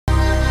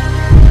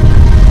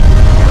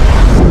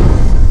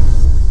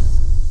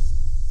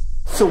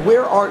So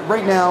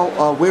right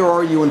now, where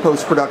are you in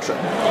post-production?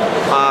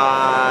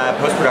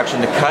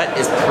 Post-production, the cut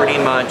is pretty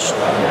much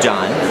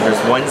done. There's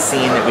one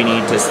scene that we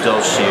need to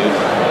still shoot.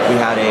 We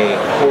had a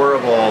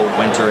horrible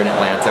winter in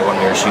Atlanta when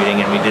we were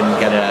shooting, and we didn't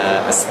get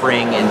a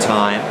spring in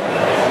time.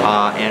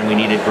 And we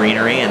needed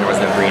greenery, and there was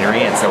no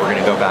greenery, and so we're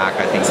going to go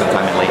back, I think,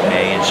 sometime in late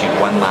May and shoot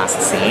one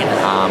last scene.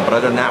 But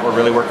other than that, we're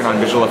really working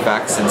on visual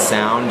effects and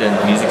sound, and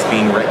the music's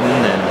being written,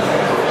 and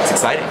it's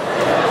exciting.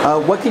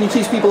 What can you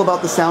teach people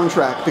about the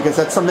soundtrack? Because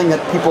that's something that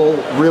people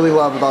really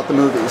love about the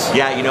movies.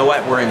 Yeah, you know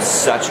what? We're in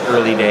such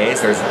early days.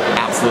 There's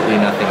absolutely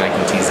nothing I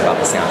can tease about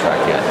the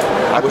soundtrack yet.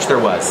 I wish there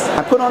was.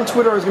 I put on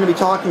Twitter I was going to be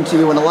talking to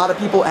you, and a lot of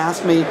people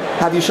asked me,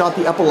 have you shot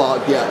the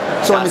epilogue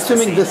yet? So I'm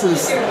assuming this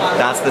is...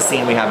 That's the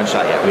scene we haven't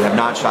shot yet. We have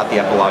not shot the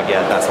epilogue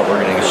yet. That's what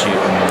we're going to shoot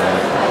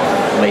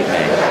in late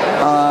May.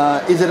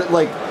 Is it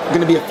like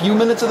going to be a few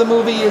minutes of the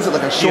movie? Is it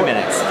like a short... Few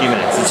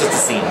minutes. It's just a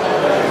scene.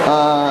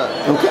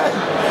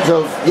 Okay.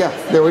 So, yeah,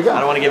 there we go. I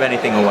don't want to give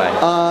anything away.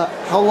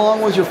 How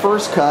long was your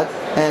first cut,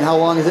 and how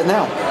long is it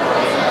now?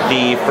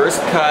 The first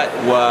cut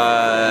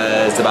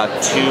was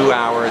about 2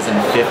 hours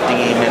and 50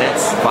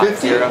 minutes.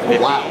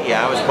 50? Wow.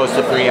 Yeah, it was close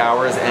to 3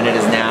 hours, and it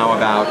is now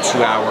about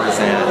 2 hours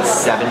and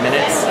 7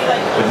 minutes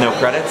with no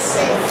credits.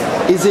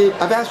 Is it,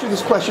 I've asked you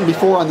this question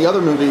before on the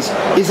other movies,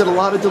 is it a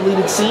lot of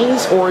deleted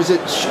scenes, or is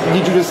it,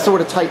 did you just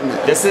sort of tighten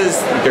it? This is,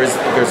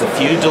 there's a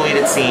few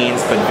deleted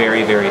scenes, but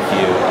very, very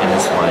few in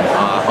this one.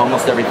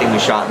 Almost everything we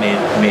shot made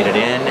it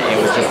in.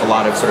 It was just a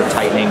lot of sort of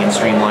tightening and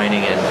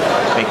streamlining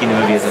and making the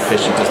movie as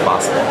efficient as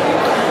possible.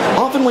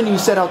 Often when you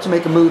set out to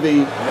make a movie,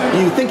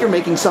 you think you're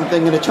making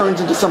something and it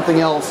turns into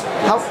something else.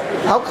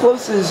 How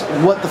close is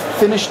what the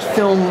finished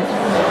film,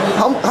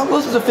 how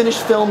close is a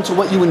finished film to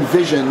what you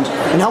envisioned,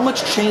 and how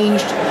much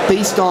changed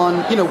based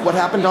on, you know, what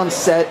happened on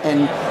set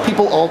and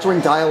people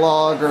altering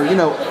dialogue or, you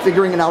know,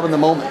 figuring it out in the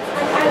moment?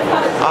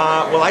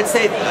 Well, I'd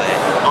say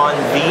on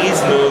these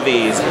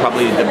movies,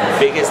 probably the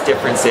biggest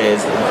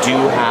differences do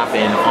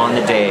happen on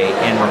the day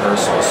in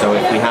rehearsal. So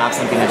if we have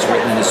something that's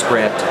written in the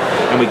script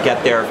and we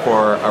get there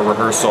for a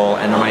rehearsal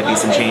and there might be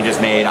some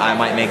changes made, I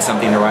might make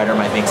something, the writer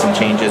might make some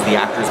changes, the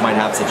actors might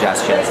have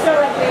suggestions.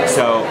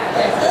 So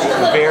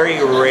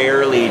very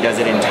rarely does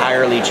it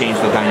entirely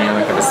change the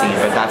dynamic of a scene,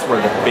 but that's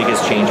where the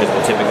biggest changes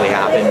will typically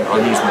happen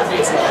on these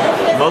movies.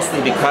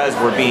 Mostly because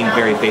we're being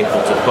very faithful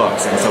to the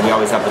books, and so we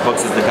always have the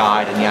books as the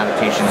guide, and the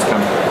adaptations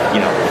come, you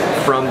know,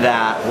 from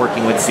that,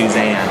 working with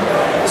Suzanne.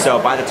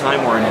 So by the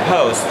time we're in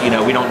post, you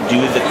know, we don't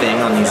do the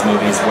thing on these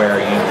movies where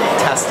you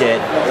test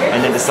it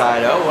and then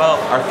decide, oh well,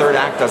 our third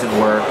act doesn't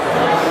work,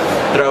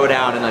 throw it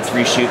out and let's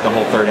reshoot the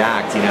whole third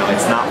act. You know,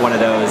 it's not one of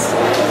those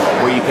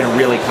where you can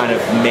really kind of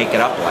make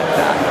it up like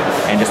that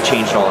and just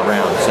change it all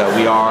around. So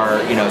we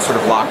are, you know, sort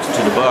of locked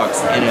to the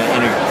books in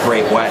a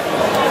great way.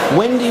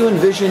 When do you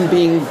envision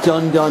being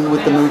done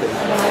with the movie?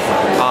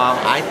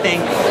 I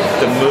think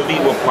the movie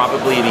will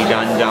probably be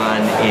done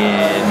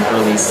in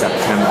early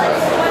September.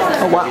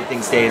 Oh wow!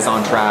 Everything stays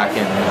on track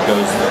and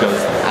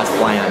goes as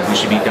planned. We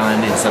should be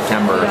done in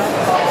September.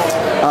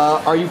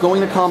 Are you going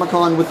to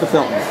Comic-Con with the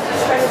film?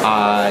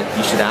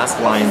 You should ask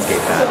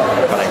Lionsgate that,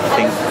 but I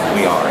think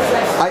we are.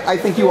 I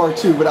think you are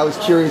too, but I was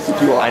curious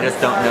if you are. I just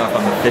don't know if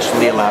I'm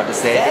officially allowed to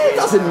say it. It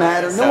doesn't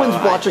matter. No one's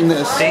watching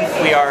this. I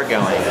think we are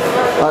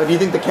going. Do you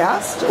think the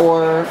cast,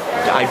 or?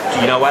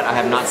 You know what? I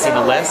have not seen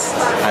a list.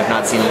 I have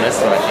not seen a list,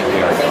 but I think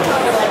we are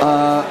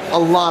going. A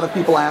lot of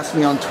people ask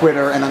me on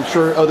Twitter, and I'm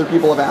sure other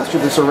people have asked you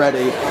this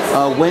already.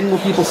 When will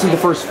people see the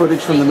first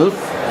footage from the movie?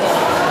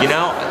 You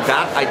know,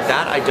 that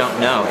I don't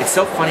know. It's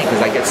so funny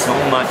because I get so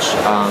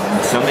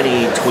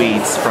many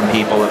tweets from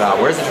people about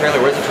where's the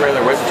trailer, where's the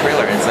trailer, where's the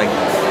trailer, and it's like,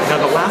 you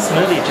know, the last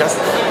movie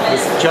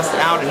was just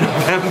out in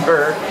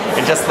November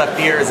and just left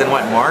theaters in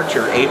what, March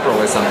or April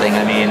or something.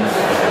 I mean,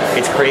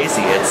 it's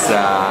crazy. It's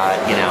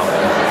you know,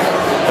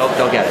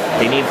 they'll get it.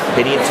 They need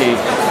to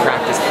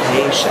practice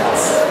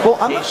patience. Well,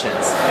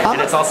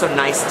 and it's also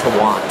nice to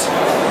want.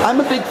 I'm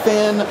a big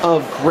fan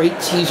of great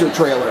teaser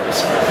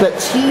trailers that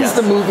tease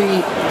the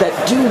movie, that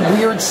do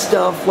weird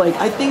stuff. Like,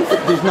 I think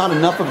that there's not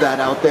enough of that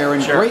out there,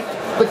 and great,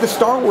 like the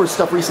Star Wars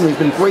stuff recently has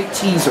been great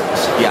teasers.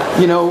 Yeah.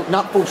 You know,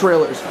 not full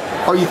trailers.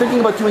 Are you thinking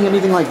about doing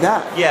anything like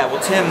that? Yeah,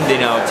 well, Tim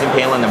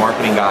Palin, the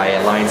marketing guy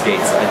at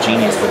Lionsgate's a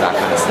genius with that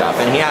kind of stuff,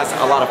 and he has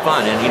a lot of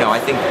fun. And you know, I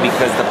think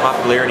because the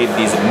popularity of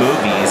these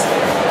movies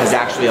has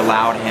actually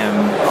allowed him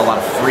a lot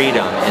of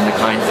freedom in the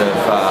kinds of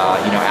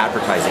you know,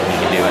 advertising he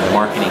can do and the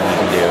marketing he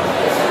can do.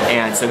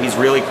 And so he's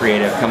really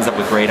creative, comes up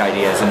with great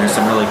ideas, and there's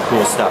some really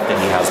cool stuff that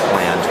he has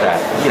planned that,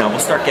 you know,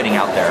 will start getting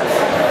out there.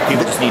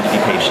 People just need to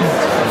be patient.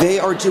 They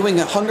are doing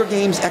a Hunger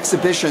Games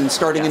exhibition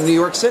starting in New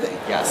York City.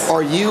 Yes.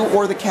 Are you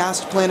or the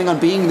cast planning on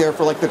being there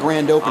for like the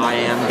grand opening? I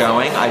am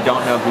going. I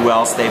don't know who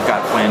else they've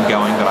got planned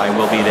going, but I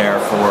will be there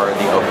for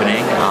the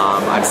opening.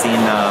 I've seen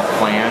the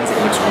plans. It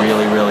looks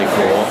really, really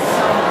cool.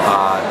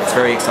 it's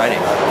very exciting.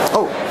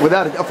 Oh,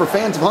 without it, for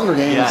fans of Hunger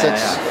Games,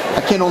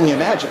 I can only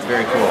imagine. It's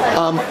very cool.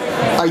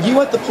 Are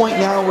you at the point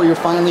now where you're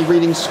finally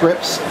reading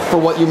scripts for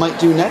what you might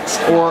do next,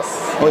 or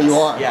you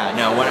are? Yeah,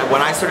 no.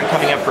 When I started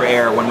coming up for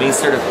air, when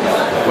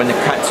the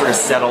cut sort of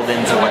settled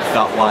into what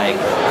felt like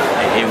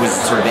it was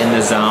sort of in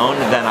the zone,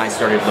 then I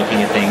started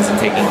looking at things and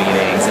taking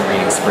meetings and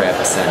reading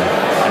scripts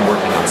and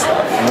working on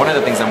stuff. And one of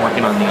the things I'm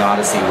working on in the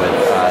Odyssey with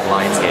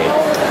Lionsgate,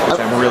 which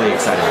I'm really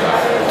excited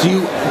about.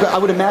 I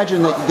would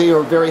imagine that they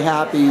are very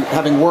happy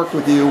having worked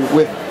with you.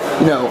 With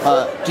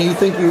do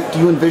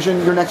you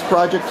envision your next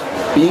project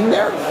being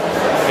there?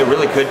 It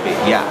really could be,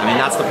 yeah. I mean,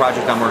 that's the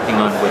project I'm working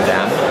on with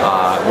them.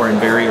 We're in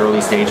very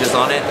early stages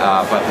on it,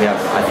 but we have,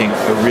 I think,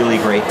 a really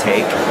great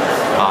take,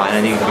 and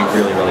I think it could be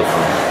really, really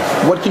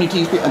fun. What can you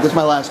tease people? This is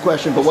my last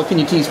question, but what can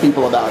you tease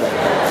people about it?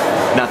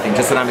 Nothing,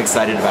 just that I'm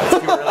excited about it.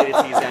 It's too early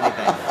to tease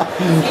anything.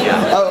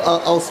 Yeah.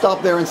 I'll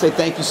stop there and say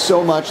thank you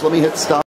so much. Let me hit stop.